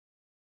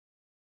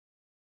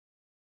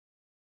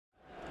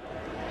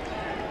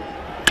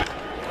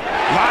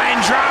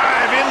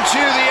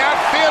to the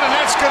outfield, and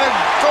that's going to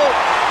go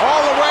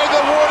all the way to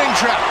the warning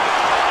track.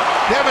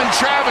 Devin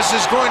Travis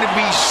is going to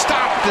be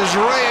stopped as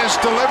Reyes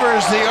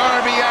delivers the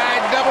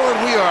RBI double,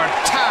 and we are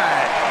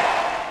tied.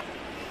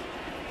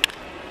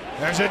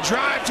 There's a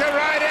drive to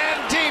right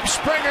and deep.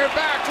 Springer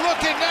back,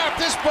 looking up.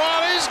 This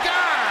ball is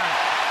gone.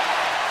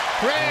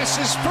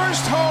 Reyes'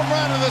 first home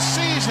run of the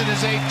season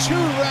is a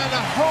two-run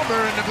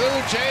homer, and the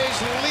Blue Jays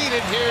lead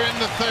it here in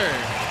the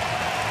third.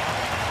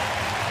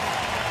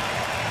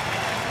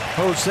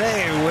 Jose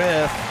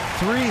with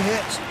 3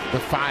 hits. The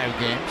 5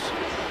 games.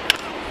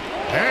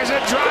 There's a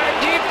drive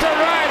deep to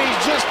right. He's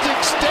just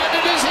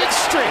extended his hit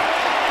streak.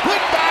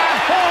 Goodbye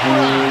home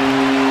run.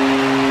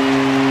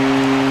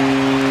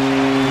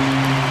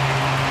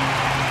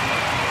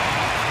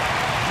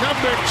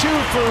 Number 2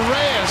 for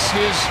Reyes.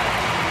 His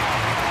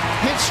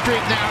hit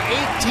streak now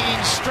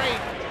 18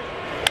 straight.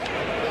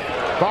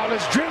 Ball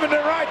is driven to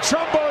right.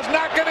 Trumbo is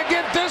not going to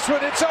get this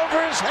one. It's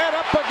over his head,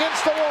 up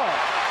against the wall.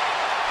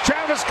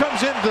 Travis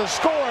comes in to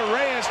score.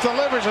 Reyes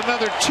delivers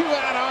another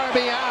 2-out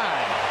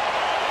RBI.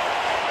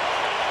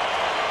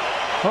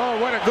 Oh,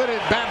 what a good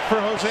at-bat for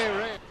Jose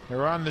Reyes.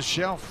 They're on the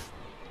shelf.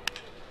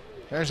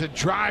 There's a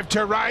drive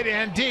to right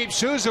and deep.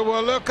 Souza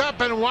will look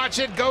up and watch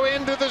it go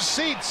into the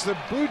seats. The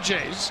Blue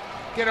Jays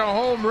get a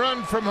home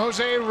run from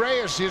Jose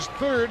Reyes, his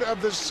 3rd of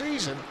the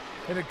season,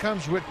 and it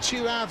comes with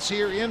 2 outs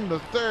here in the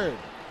 3rd.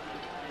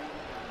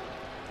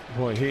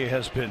 Boy, he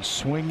has been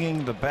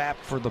swinging the bat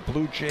for the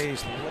Blue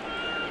Jays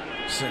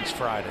since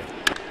Friday.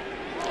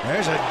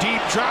 There's a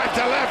deep drive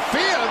to left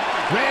field.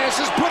 Reyes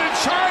has put a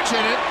charge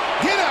in it.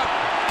 Get up,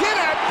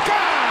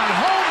 gone!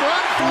 Home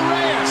run for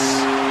Reyes.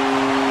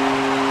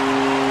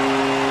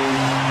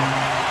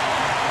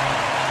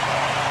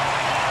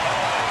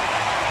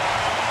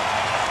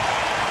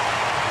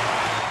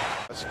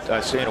 I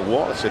was saying to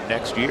Walt, I said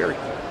next year,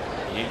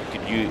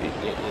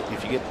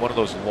 if you get one of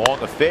those long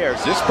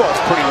affairs, this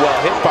ball's pretty well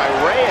hit by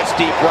Reyes,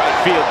 deep right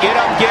field. Get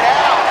up, get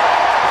out.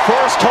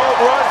 First home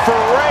run for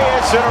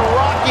Reyes in a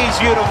Rockies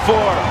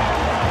uniform.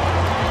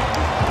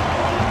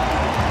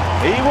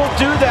 He will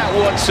do that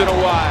once in a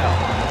while.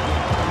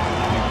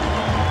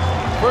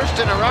 First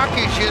in a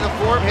Rockies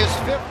uniform, his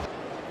 5th.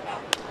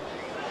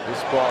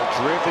 This ball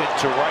driven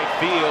to right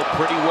field,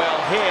 pretty well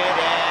hit,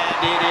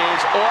 and it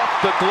is off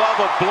the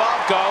glove of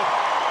Blanco.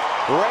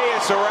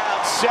 Reyes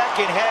around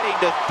second, heading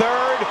to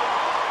third.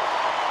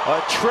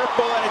 A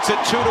triple, and it's a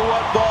 2-1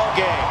 ball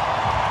game.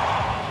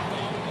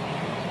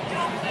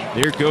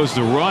 There goes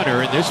the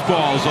runner, and this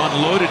ball is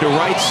unloaded to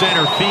right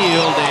center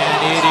field, and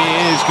it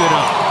is going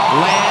to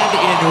land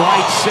in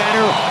right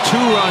center. 2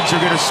 runs are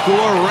going to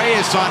score.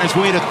 Reyes on his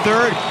way to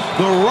third.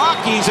 The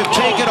Rockies have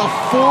taken a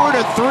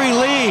 4-3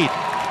 lead.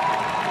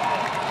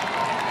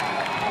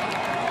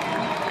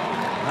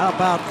 How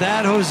about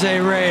that, Jose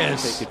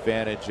Reyes? Take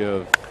advantage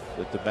of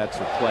that the Mets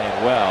are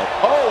playing well.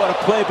 Oh, what a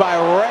play by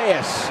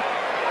Reyes.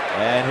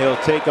 And he'll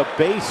take a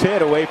base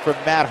hit away from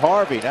Matt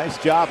Harvey. Nice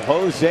job,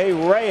 Jose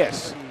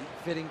Reyes.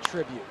 Fitting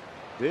tribute.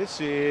 This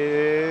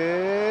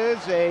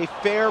is a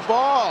fair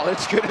ball.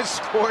 It's going to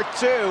score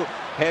 2.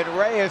 And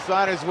Reyes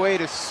on his way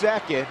to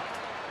second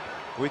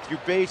with your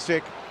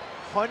basic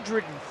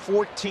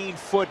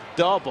 114-foot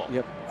double.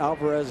 Yep,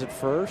 Alvarez at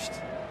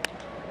first.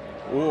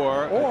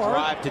 Or a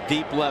drive to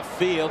deep left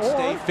field,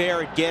 stay fair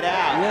and get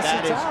out. Yes,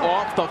 that is out.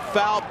 off the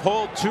foul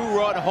pole,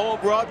 2-run home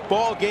run,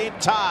 ball game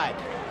tied.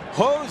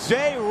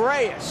 Jose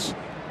Reyes,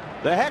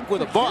 the heck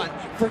with a bunt.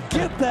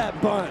 Forget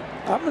that bunt.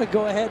 I'm going to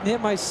go ahead and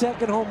hit my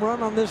 2nd home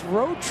run on this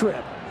road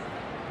trip.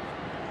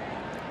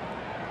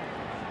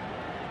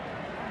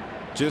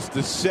 Just the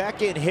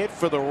 2nd hit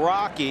for the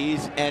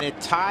Rockies, and it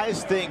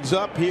ties things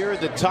up here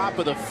at the top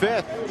of the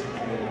 5th.